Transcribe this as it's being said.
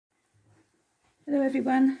Hello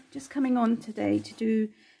everyone, just coming on today to do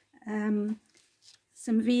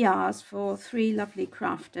some VRs for three lovely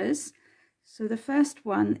crafters. So the first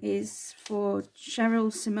one is for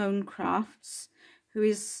Cheryl Simone Crafts, who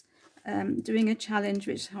is doing a challenge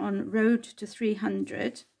which is on Road to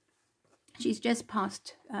 300. She's just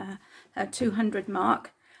passed her 200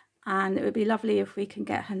 mark, and it would be lovely if we can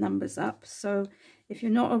get her numbers up. So if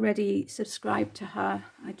you're not already subscribed to her,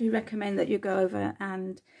 I do recommend that you go over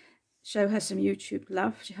and show her some YouTube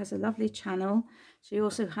love. She has a lovely channel. She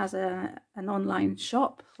also has an online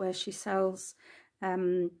shop where she sells,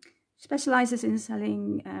 specializes in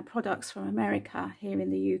selling products from America here in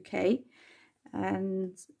the UK.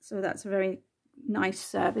 And so that's a very nice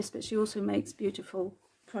service, but she also makes beautiful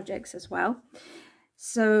projects as well.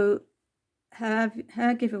 So her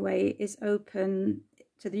giveaway is open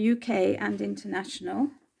to the UK and international,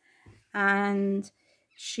 and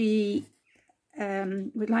she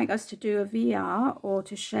would like us to do a VR or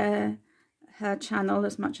to share her channel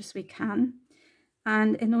as much as we can.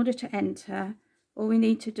 And in order to enter, all we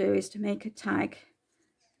need to do is to make a tag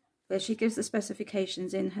where she gives the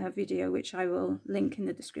specifications in her video, which I will link in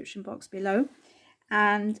the description box below,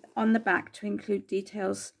 and on the back to include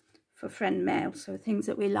details for friend mail, so things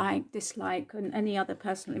that we like, dislike, and any other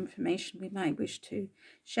personal information we might wish to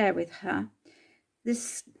share with her.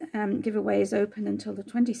 This giveaway is open until the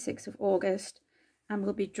 26th of August and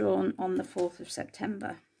will be drawn on the 4th of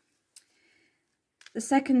September. The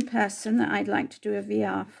second person that I'd like to do a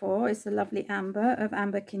VR for is the lovely Amber of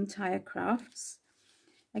Amber Kintyre Crafts.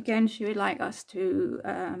 Again, she would like us to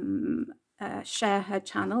share her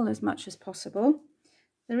channel as much as possible.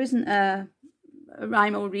 There isn't a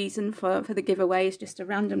rhyme or reason for the giveaway. It's just a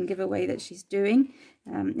random giveaway that she's doing.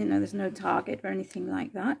 You know, there's no target or anything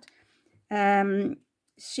like that.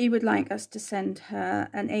 She would like us to send her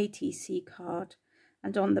an ATC card,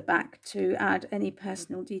 and on the back to add any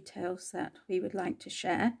personal details that we would like to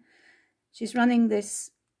share. She's running this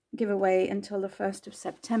giveaway until the 1st of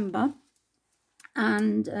September,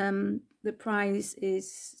 and the prize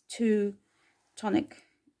is two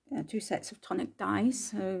sets of tonic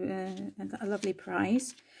dies, so a lovely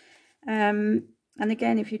prize. And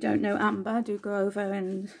again, if you don't know Amber, do go over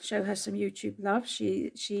and show her some YouTube love.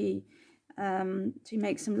 She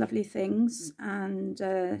makes some lovely things, and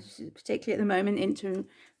she's particularly at the moment into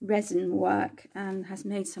resin work and has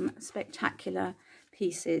made some spectacular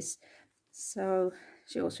pieces. So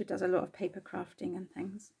she also does a lot of paper crafting and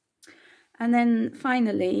things. And then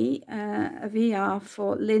finally, a VR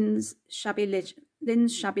for Lynn's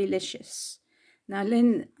Shabbylicious. Now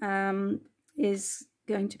Lynn is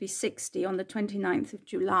going to be 60 on the 29th of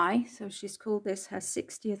July, so she's called this her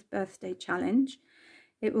 60th birthday challenge.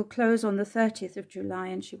 It will close on the 30th of July,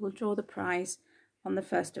 and she will draw the prize on the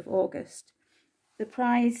 1st of August. The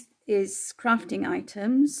prize is crafting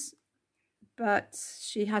items, but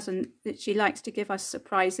she likes to give us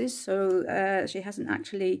surprises, so she hasn't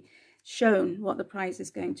actually shown what the prize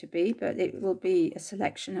is going to be, but it will be a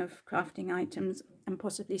selection of crafting items and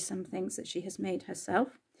possibly some things that she has made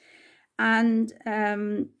herself. And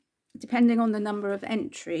depending on the number of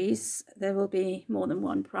entries, there will be more than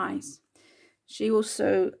one prize. She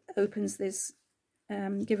also opens this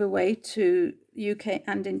giveaway to UK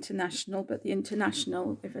and international, but the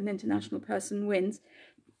international, if an international person wins,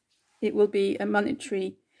 it will be a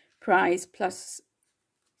monetary prize plus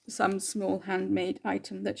some small handmade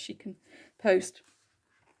item that she can post.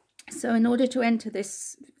 So in order to enter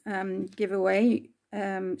this giveaway,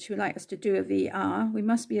 she would like us to do a VR. We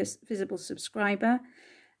must be a visible subscriber,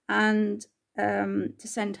 and to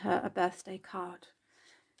send her a birthday card.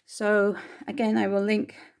 So again, I will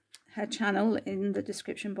link her channel in the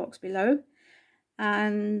description box below,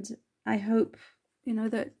 and I hope, you know,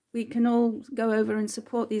 that we can all go over and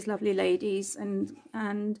support these lovely ladies and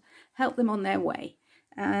help them on their way,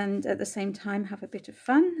 and at the same time have a bit of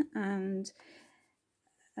fun. And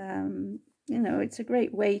you know, it's a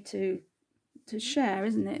great way to share,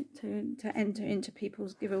 isn't it, to enter into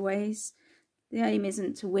people's giveaways. The aim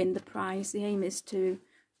isn't to win the prize, the aim is to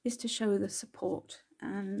show the support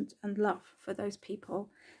and love for those people,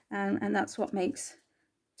 and that's what makes,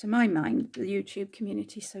 to my mind, the YouTube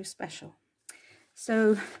community so special.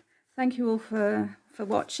 So thank you all for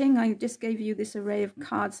watching. I just gave you this array of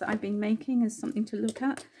cards that I've been making as something to look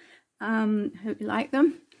at. Hope you like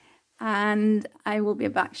them, and I will be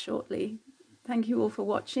back shortly. Thank you all for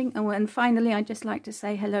watching. And finally, I'd just like to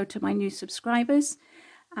say hello to my new subscribers,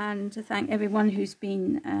 and to thank everyone who's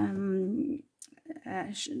been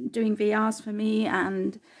doing VRs for me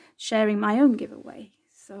and sharing my own giveaway.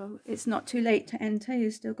 So it's not too late to enter.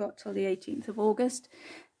 You've still got till the 18th of August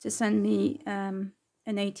to send me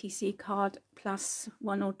an ATC card plus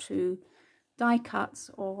 1 or 2 die cuts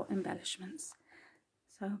or embellishments.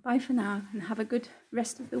 So bye for now and have a good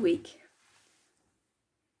rest of the week.